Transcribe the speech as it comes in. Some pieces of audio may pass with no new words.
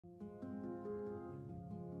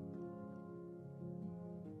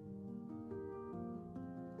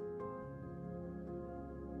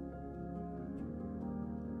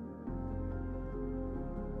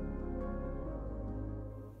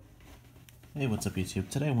Hey, what's up YouTube?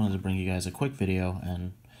 Today I wanted to bring you guys a quick video,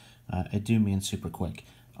 and I do mean super quick,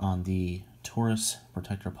 on the Taurus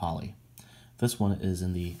Protector Poly. This one is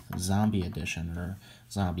in the Zombie Edition, or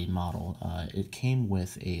Zombie model. It came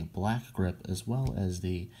with a black grip as well as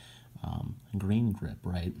the green grip,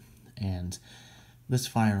 right? And this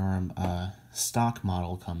firearm, stock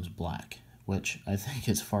model comes black, which I think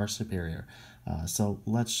is far superior. So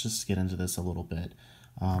let's just get into this a little bit.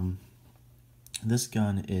 This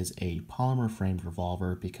gun is a polymer-framed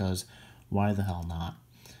revolver because why the hell not?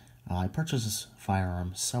 I purchased this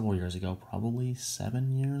firearm several years ago, probably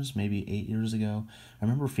 7 years, maybe 8 years ago. I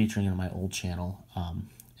remember featuring it on my old channel,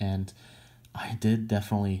 and I did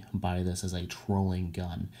definitely buy this as a trolling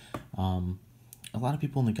gun. A lot of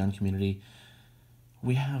people in the gun community,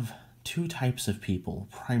 we have two types of people,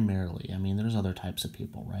 primarily. I mean, there's other types of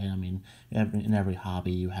people, right? I mean, in every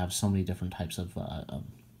hobby, you have so many different types of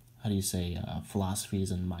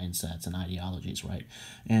philosophies and mindsets and ideologies, right?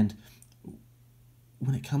 And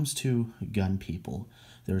when it comes to gun people,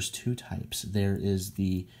 there's two types. There is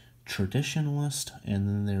the traditionalist, and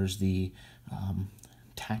then there's the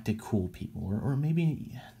tactic cool people, or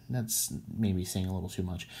maybe that's maybe saying a little too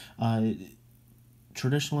much.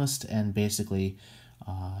 Traditionalist and basically,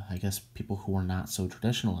 I guess people who are not so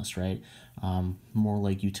traditionalist, right? More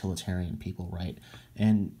like utilitarian people, right?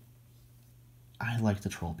 And I like to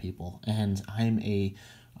troll people, and I'm a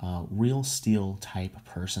real steel type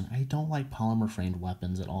person. I don't like polymer framed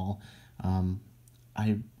weapons at all.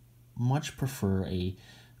 I much prefer a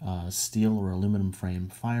steel or aluminum frame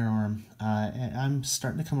firearm. I'm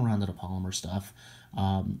starting to come around to the polymer stuff,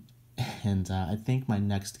 and I think my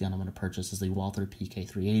next gun I'm going to purchase is the Walther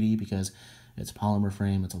PK380 because it's polymer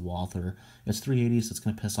frame, it's a Walther, it's 380, so it's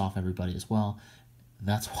going to piss off everybody as well.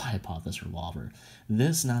 That's why I bought this revolver.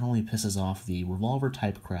 This not only pisses off the revolver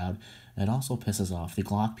type crowd, it also pisses off the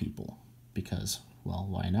Glock people. Because, well,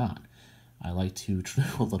 why not? I like to do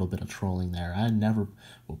a little bit of trolling there. I never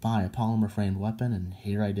will buy a polymer framed weapon, and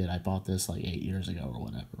here I did. I bought this like 8 years ago or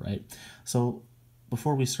whatever, right? So,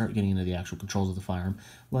 before we start getting into the actual controls of the firearm,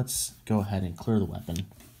 let's go ahead and clear the weapon.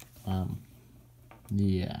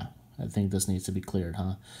 Yeah, I think this needs to be cleared,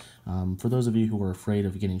 huh? For those of you who are afraid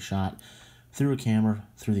of getting shot through a camera,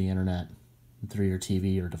 through the internet, through your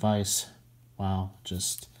TV or device, wow,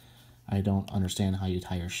 just, I don't understand how you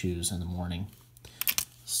tie your shoes in the morning.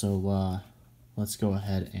 So, let's go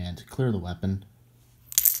ahead and clear the weapon.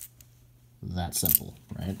 That simple,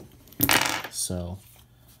 right? So,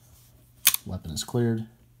 weapon is cleared,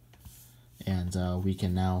 and we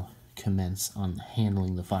can now commence on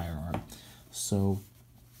handling the firearm. So,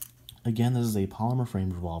 again, this is a polymer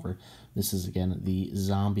framed revolver. This is, again, the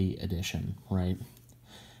Zombie Edition, right?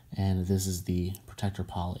 And this is the Protector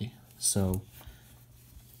Poly. So,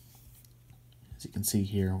 as you can see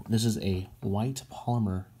here, this is a white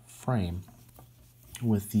polymer frame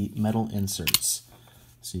with the metal inserts.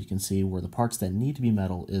 So you can see where the parts that need to be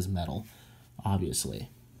metal is metal, obviously.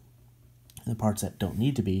 And the parts that don't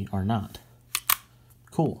need to be are not.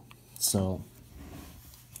 Cool. So,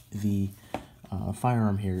 the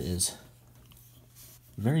firearm here is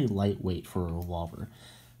very lightweight for a revolver.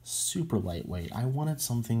 Super lightweight. I wanted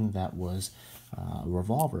something that was a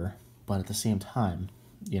revolver, but at the same time,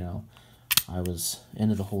 you know, I was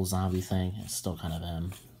into the whole zombie thing. I still kind of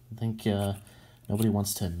am. I think nobody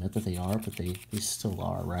wants to admit that they are, but they still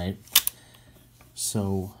are, right?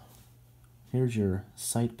 So, here's your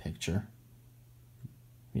sight picture.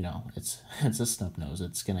 You know, it's a snub nose.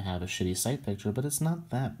 It's going to have a shitty sight picture, but it's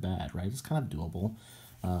not that bad, right? It's kind of doable.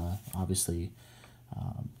 Obviously,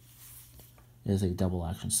 it is a double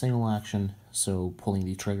action, single action, so pulling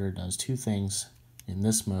the trigger does two things. In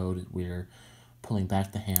this mode, we're pulling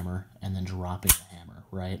back the hammer and then dropping the hammer,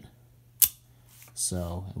 right?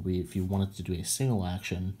 So if you wanted to do a single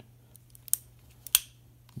action,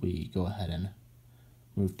 we go ahead and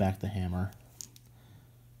move back the hammer,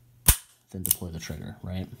 then deploy the trigger,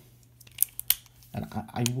 right? And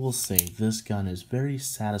I will say, this gun is very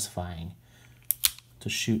satisfying to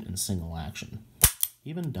shoot in single action.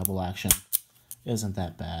 Even double action isn't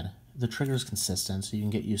that bad. The trigger is consistent, so you can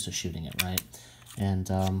get used to shooting it, right? And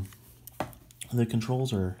the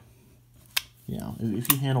controls are, you know,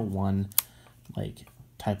 if you handle one like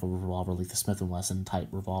type of revolver, like the Smith & Wesson type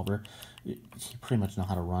revolver, you pretty much know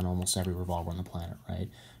how to run almost every revolver on the planet, right?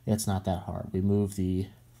 It's not that hard. We move the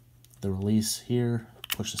release here,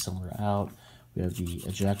 push the cylinder out. We have the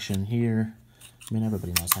ejection here. I mean,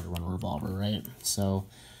 everybody knows how to run a revolver, right? So,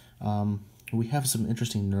 we have some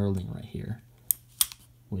interesting knurling right here,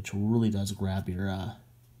 which really does grab your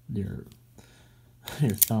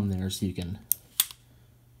thumb there so you can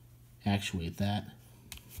actuate that.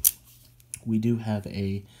 we do have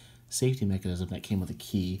a safety mechanism that came with a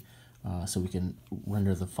key, so we can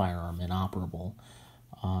render the firearm inoperable.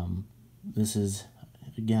 This is,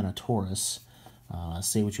 again, a Taurus.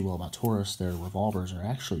 Say what you will about Taurus, their revolvers are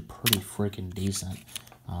actually pretty freaking decent.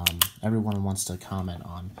 Everyone wants to comment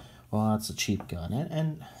on, well, that's a cheap gun.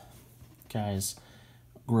 And guys,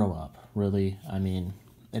 grow up, really. I mean,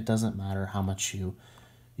 it doesn't matter how much you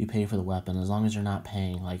pay for the weapon, as long as you're not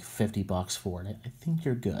paying like $50 for it. I think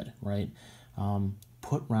you're good, right?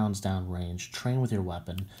 Put rounds down range, train with your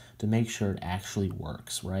weapon to make sure it actually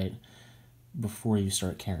works, right? Before you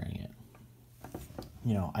start carrying it.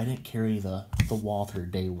 You know, I didn't carry the Walther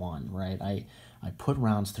day one, right? I put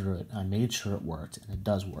rounds through it, I made sure it worked, and it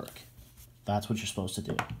does work. That's what you're supposed to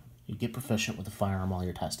do. You get proficient with the firearm while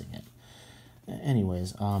you're testing it.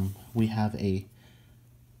 Anyways, we have a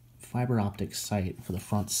fiber optic sight for the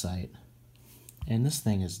front sight, and this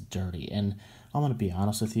thing is dirty, and I'm going to be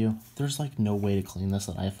honest with you, there's like no way to clean this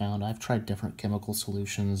that I found. I've tried different chemical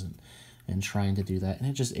solutions and trying to do that,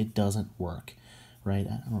 and it doesn't work, right?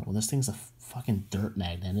 I don't know, this thing's a fucking dirt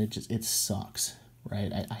magnet, it sucks,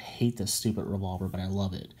 right? I hate this stupid revolver, but I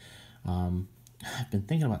love it. I've been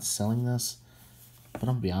thinking about selling this, but I'm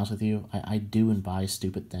going to be honest with you, I do and buy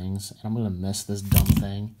stupid things, and I'm going to miss this dumb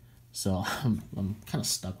thing, so I'm kind of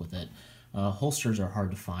stuck with it. Holsters are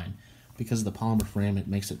hard to find. Because of the polymer frame, it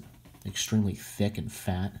makes it extremely thick and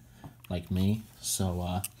fat, like me,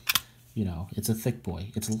 so, you know, it's a thick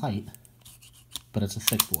boy. It's light, but it's a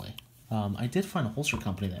thick boy. I did find a holster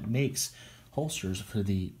company that makes holsters for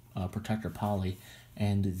the Protector Poly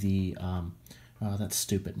and the that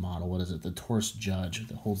stupid model. What is it? The Taurus Judge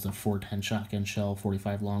that holds the 410 shotgun shell,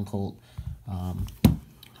 45 long Colt.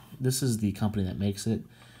 This is the company that makes it.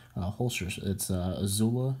 Holsters. It's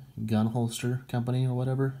Azula Gun Holster Company or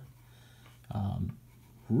whatever.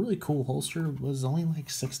 Really cool holster. Was only like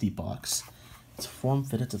 $60. It's form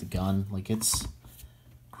fitted to the gun. Like, it's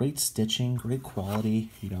great stitching, great quality.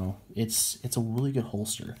 You know, it's a really good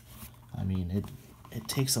holster. I mean, it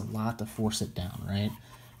takes a lot to force it down, right?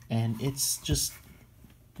 And it's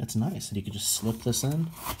nice. And you can just slip this in,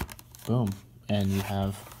 boom, and you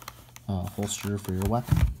have a holster for your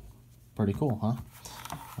weapon. Pretty cool,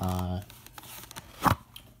 huh?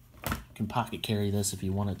 You can pocket carry this if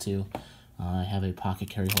you wanted to. I have a pocket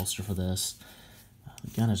carry holster for this.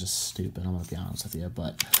 The gun is just stupid, I'm going to be honest with you,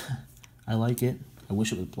 but I like it. I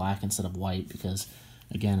wish it was black instead of white because,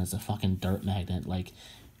 again, it's a fucking dirt magnet. Like,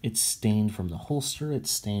 it's stained from the holster, it's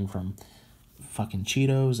stained from fucking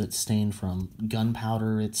Cheetos, it's stained from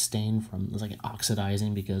gunpowder, it's stained from, it's like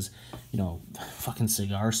oxidizing because, you know, fucking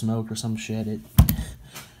cigar smoke or some shit.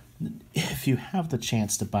 If you have the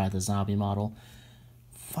chance to buy the zombie model,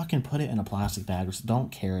 fucking put it in a plastic bag or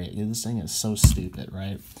don't carry it. This thing is so stupid,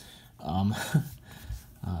 right?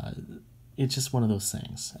 It's just one of those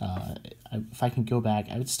things. If I can go back,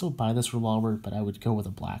 I would still buy this revolver, but I would go with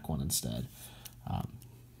a black one instead.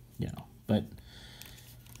 You know, but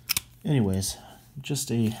anyways,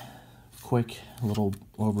 just a quick little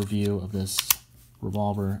overview of this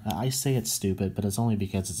revolver. I say it's stupid, but it's only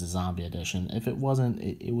because it's a zombie edition. If it wasn't,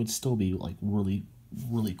 it would still be like really,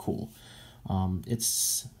 really cool.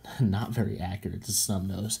 It's not very accurate. It's a snub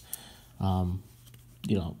nose.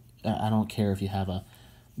 You know, I don't care if you have a,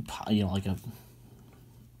 you know, like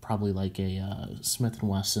probably like a Smith &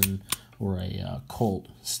 Wesson or a Colt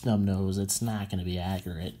snub nose. It's not going to be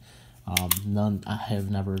accurate. I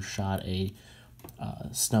have never shot a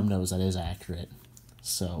snub nose that is accurate.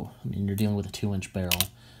 So, I mean, you're dealing with a 2-inch barrel.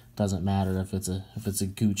 Doesn't matter if it's a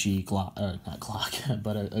Gucci Glock, not Glock,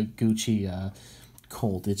 but a Gucci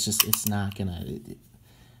Colt. It's not gonna.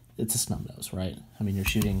 It's a snub nose, right? I mean, you're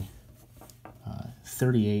shooting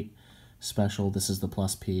 38 special. This is the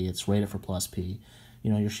plus P. It's rated for plus P.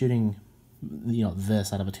 You know, you're shooting, you know,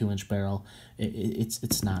 this out of a 2-inch barrel.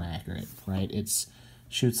 It's not accurate, right? It's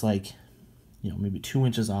shoots like, you know, maybe 2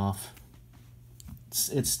 inches off.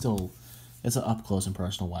 It's still, it's an up close and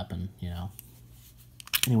personal weapon, you know.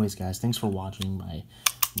 Anyways, guys, thanks for watching my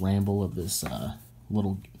ramble of this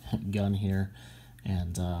little gun here,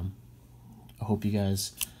 and I hope you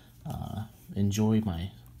guys enjoy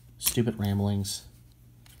my stupid ramblings.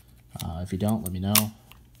 If you don't, let me know.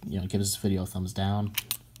 You know, give this video a thumbs down.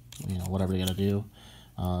 You know, whatever you gotta do.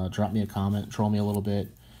 Drop me a comment, troll me a little bit.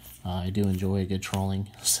 I do enjoy a good trolling.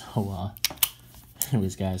 So,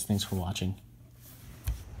 anyways, guys, thanks for watching.